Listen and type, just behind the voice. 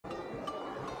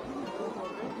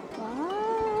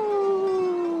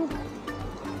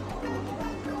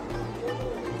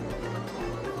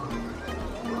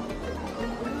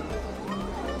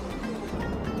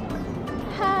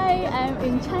I'm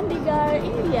in Chandigarh,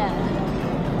 India.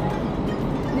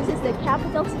 This is the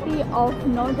capital city of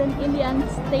northern Indian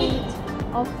state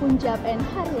of Punjab and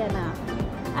Haryana.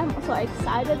 I'm so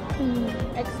excited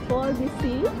to explore this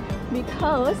city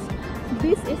because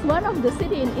this is one of the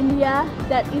city in India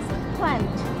that is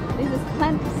plant. This is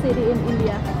plant city in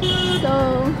India. So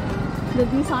the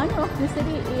designer of the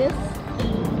city is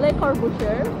Le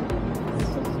Corbusier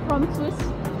from Swiss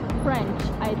French,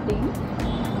 I think.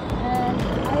 And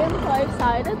I am so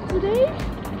excited today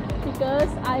because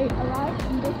I arrived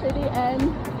in the city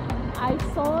and I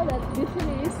saw that this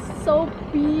city is so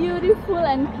beautiful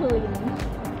and clean.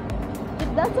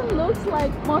 It doesn't look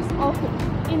like most of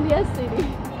India's city.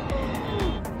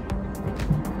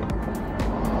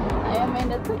 I am in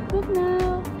the tuk-tuk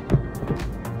now.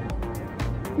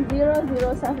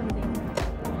 0017.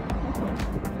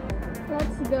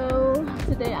 Let's go.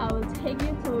 Today I will take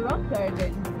you to Rock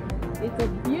Garden. It's a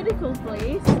beautiful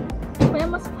place,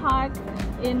 famous park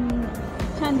in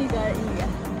Chandigarh, India.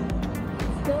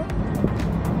 Let's go.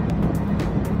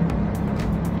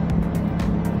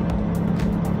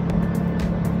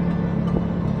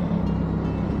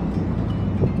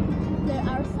 There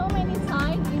are so many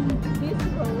signs in this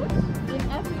road, in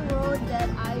every road that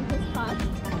I just passed,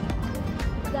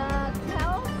 that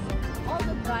tells all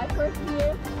the drivers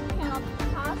here cannot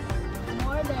pass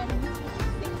more than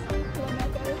 60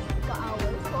 kilometers per hour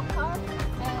for car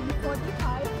and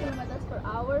 45 kilometers per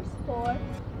hour for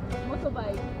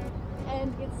motorbike. And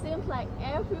it seems like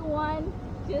everyone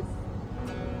just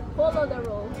follow the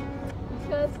rule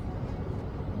because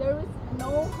there is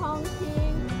no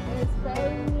honking, it's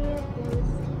very neat,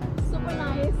 there's super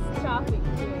nice traffic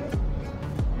here.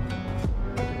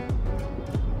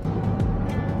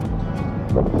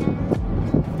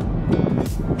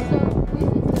 So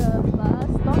this is the bus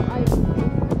stop, I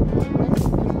believe. As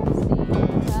you can see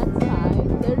that side,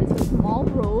 there is a small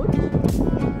road.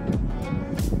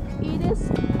 It is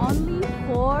only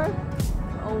for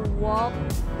walk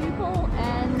people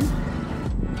and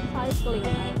cycling, I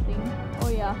think. Oh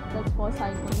yeah, that's for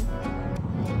cycling.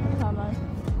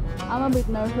 I'm a bit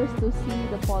nervous to see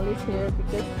the police here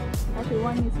because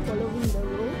everyone is following the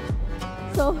rule.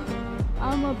 So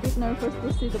I'm a bit nervous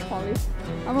to see the police.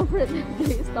 I'm afraid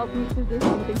they stop me to do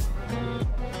something.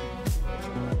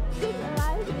 Just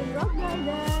arrived in Rock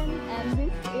Garden and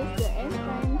this is the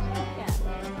entrance ticket.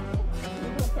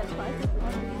 The ticket price is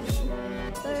only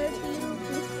 30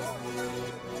 rupees.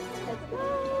 Let's go!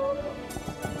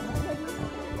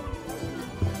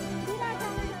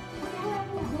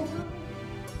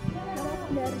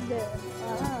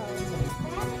 Wow.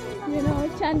 You know,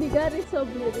 Chandigarh is so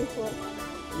beautiful.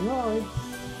 No,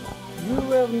 you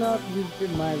have not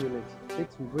visited my village.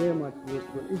 It's very much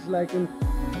beautiful. It's like in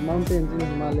mountains in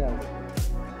Himalayas.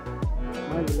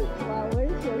 My village. Wow, where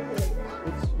is your village?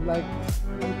 It's like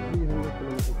 300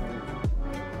 kilometers.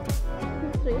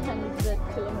 300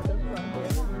 kilometers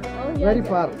from here. Oh yeah. Very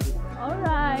far.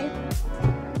 Alright.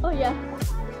 Oh yeah.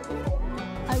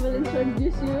 I will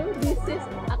introduce you. This is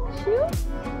Akshu.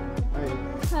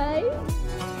 Hi.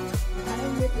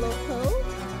 I'm with local.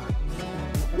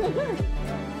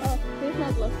 Oh, he's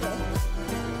not local.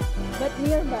 But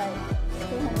nearby.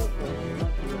 200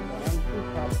 kilometers.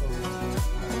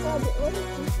 What is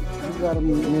this? These are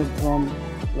made from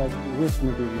like waste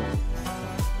material.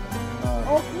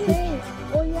 Okay.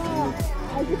 Oh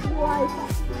yeah. I just realized.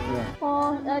 Yeah. For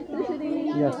electricity.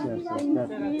 Yes. Thank That.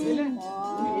 you.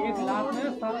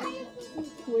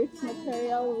 With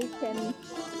material we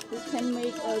can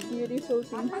make a beautiful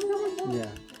thing.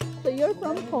 Yeah. So you're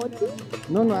from Kochi?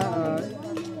 No.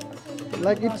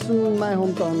 Like it's in my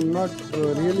hometown, not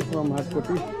really from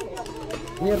Hatkoti.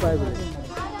 Nearby village.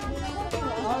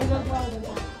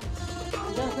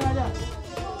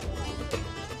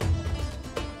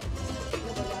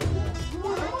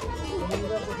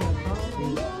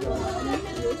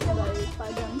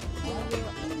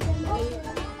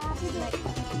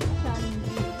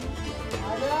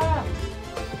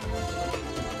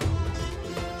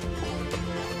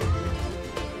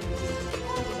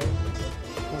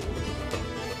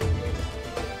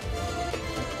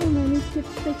 So many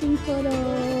kids taking photo.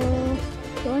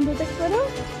 You want to take photo?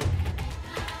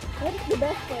 What is the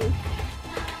best place?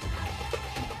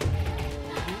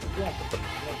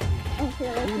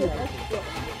 Okay, let's go.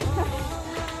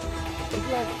 It's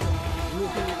like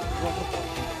waterfall.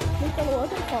 Little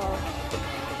waterfall.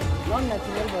 Not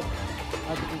natural, but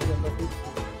artificial. But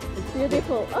It's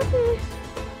beautiful. Okay.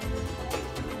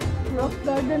 Rock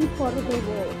Garden for the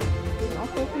World. In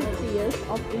over 50 years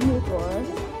of endeavor,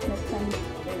 Nathan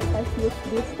has used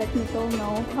this technical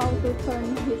know-how to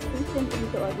turn his vision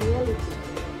into a reality.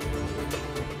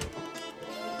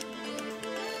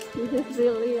 This is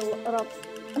really rock,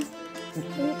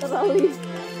 literally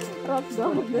rock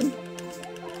garden.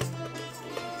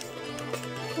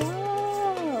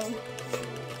 Wow.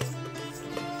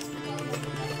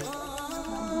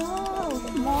 Wow,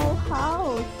 small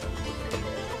house.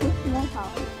 This small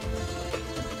house.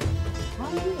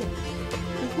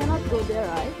 We cannot go there,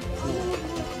 right?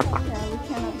 Yeah, we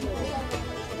cannot go there.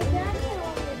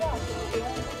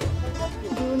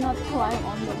 Do not climb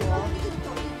on the wall.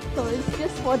 So it's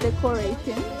just for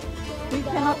decoration. We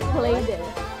cannot play there.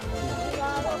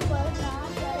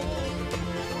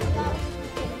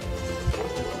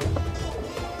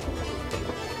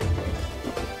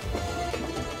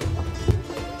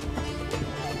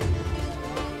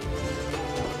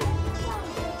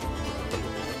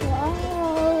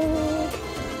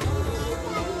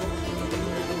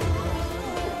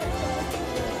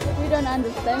 We don't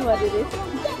understand what it is,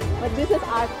 but this is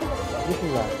art. This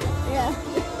is art. Yeah,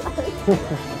 it's art.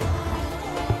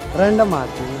 Random art.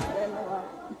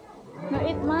 No,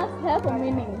 it must have a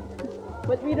meaning,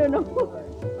 but we don't know.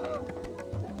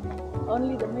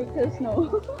 Only the makers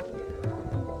know.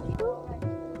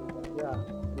 Yeah.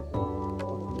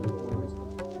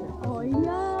 Oh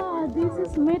yeah, this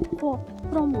is made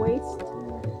from waste.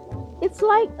 It's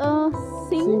like a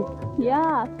sink.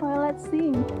 Yeah, toilet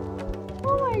sink.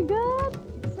 Oh my god,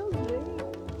 it's so great.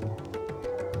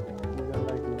 These are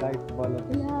like light bulbs.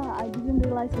 Yeah, I didn't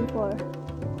realize before.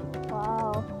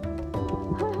 Wow.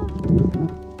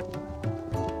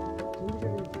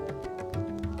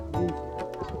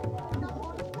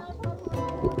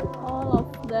 All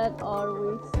of that are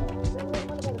waste.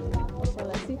 Okay,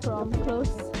 let's see from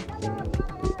close.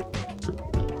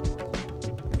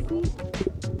 See?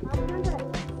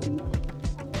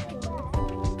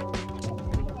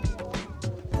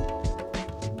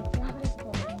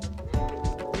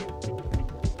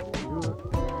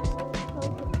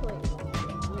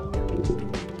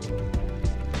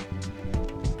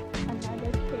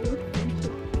 Another cave we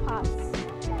should pass.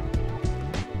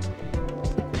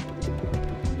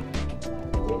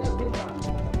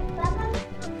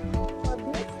 So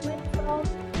this made from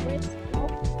waste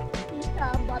of pita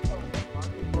bottle.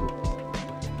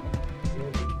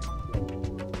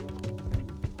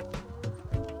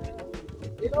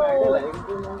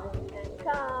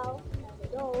 Cow,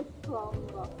 those from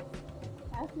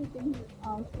everything is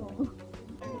also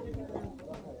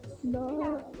no.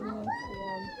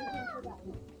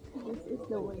 This is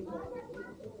the way.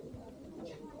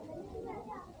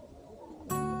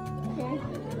 Okay.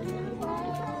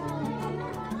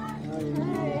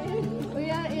 Hi. We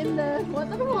are in the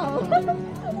waterfall.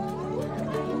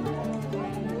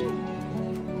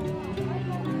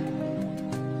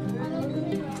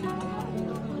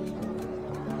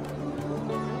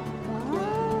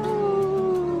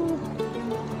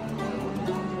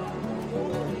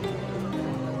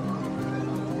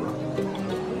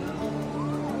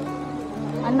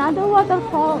 Another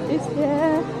waterfall is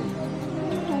there,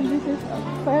 and this is a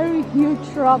very huge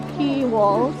rocky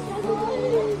walls.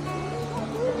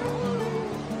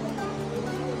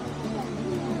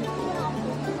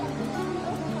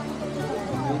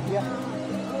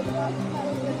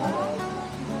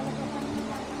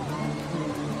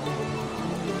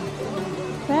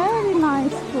 Very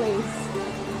nice place.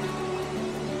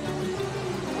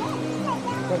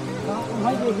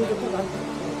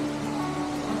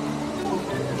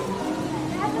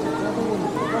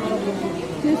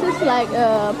 This is like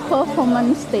a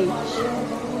performance stage.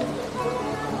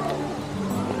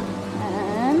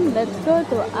 And let's go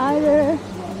to other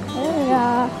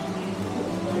area.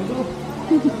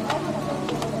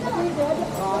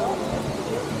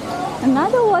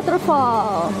 Another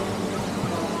waterfall.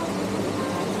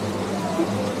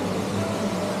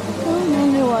 So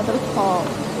many waterfalls.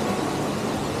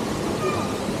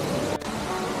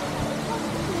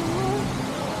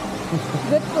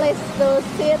 Good place to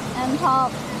sit and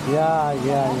talk. Yeah, you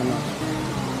know.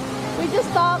 We just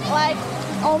talked like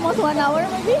almost 1 hour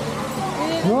maybe. We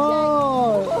didn't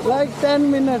No, like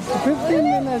 10 minutes, 15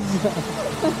 minutes.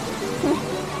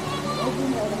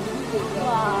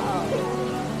 Wow.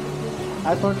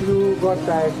 I thought you got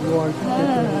tired. You want to No.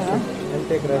 and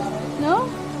take rest. No?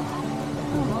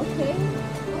 Oh, okay.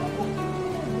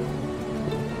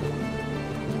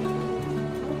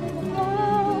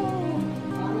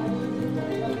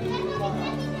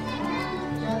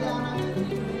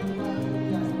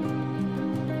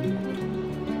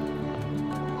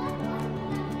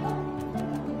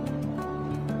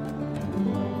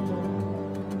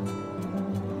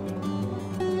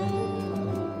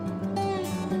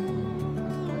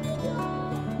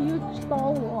 Huge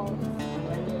tall walls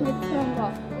with some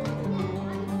rock.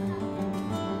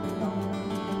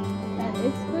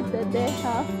 that they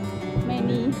have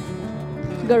many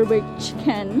garbage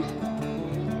can.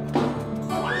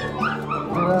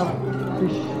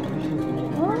 Fish.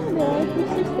 Oh, there are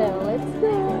fishes there. Let's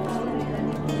go.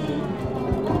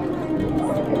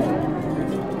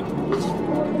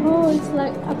 Oh, it's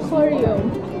like aquarium.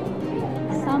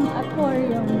 Some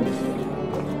aquariums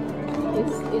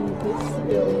is in this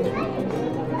building.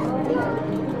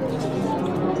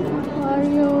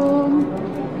 Aquarium.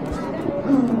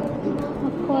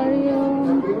 Aquarium.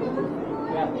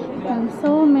 And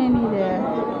so many there.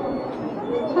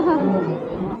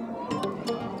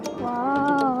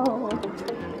 Wow.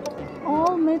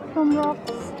 All made from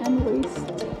rocks and waste.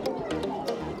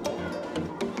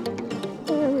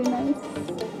 Very nice.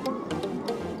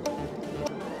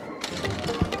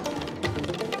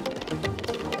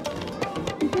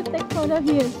 You should take photo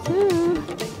here too.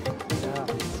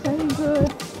 It's very good.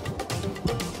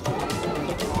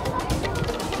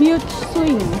 Huge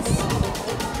swings.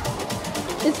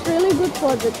 It's really good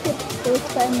for the kids to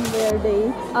spend their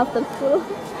day after school.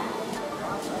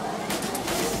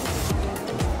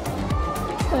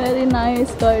 Very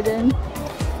nice garden.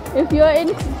 If you're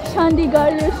in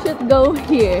Chandigarh, you should go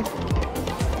here.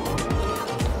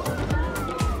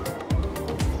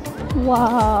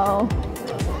 Wow.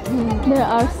 There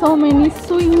are so many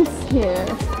swings here.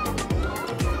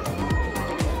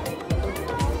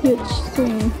 Huge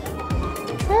swing.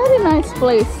 Very nice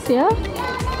place, yeah?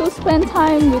 To spend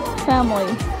time with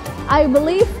family. I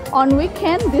believe on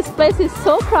weekend this place is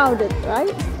so crowded,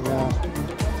 right? Yeah.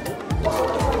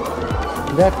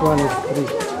 That one is free.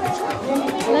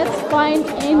 Let's find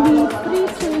any free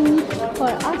swing for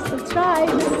us to try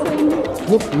the swing.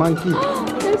 Look, monkey.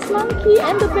 There's monkey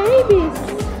and the babies.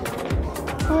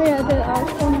 Oh yeah, there are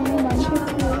so many monkeys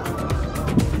here.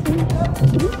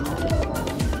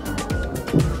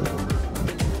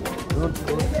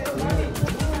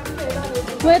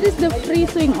 Where is the free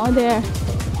swing? Oh, there.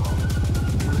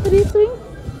 Free swing?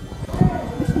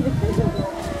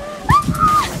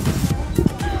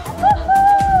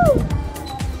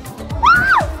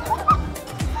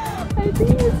 I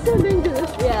think it's so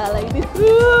dangerous. Yeah, like this.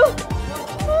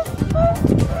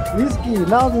 Risky.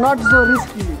 Now not so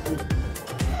risky.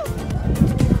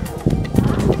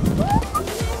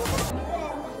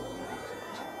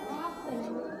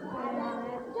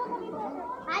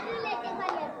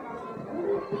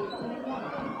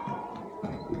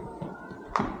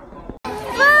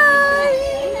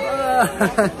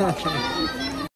 Bye!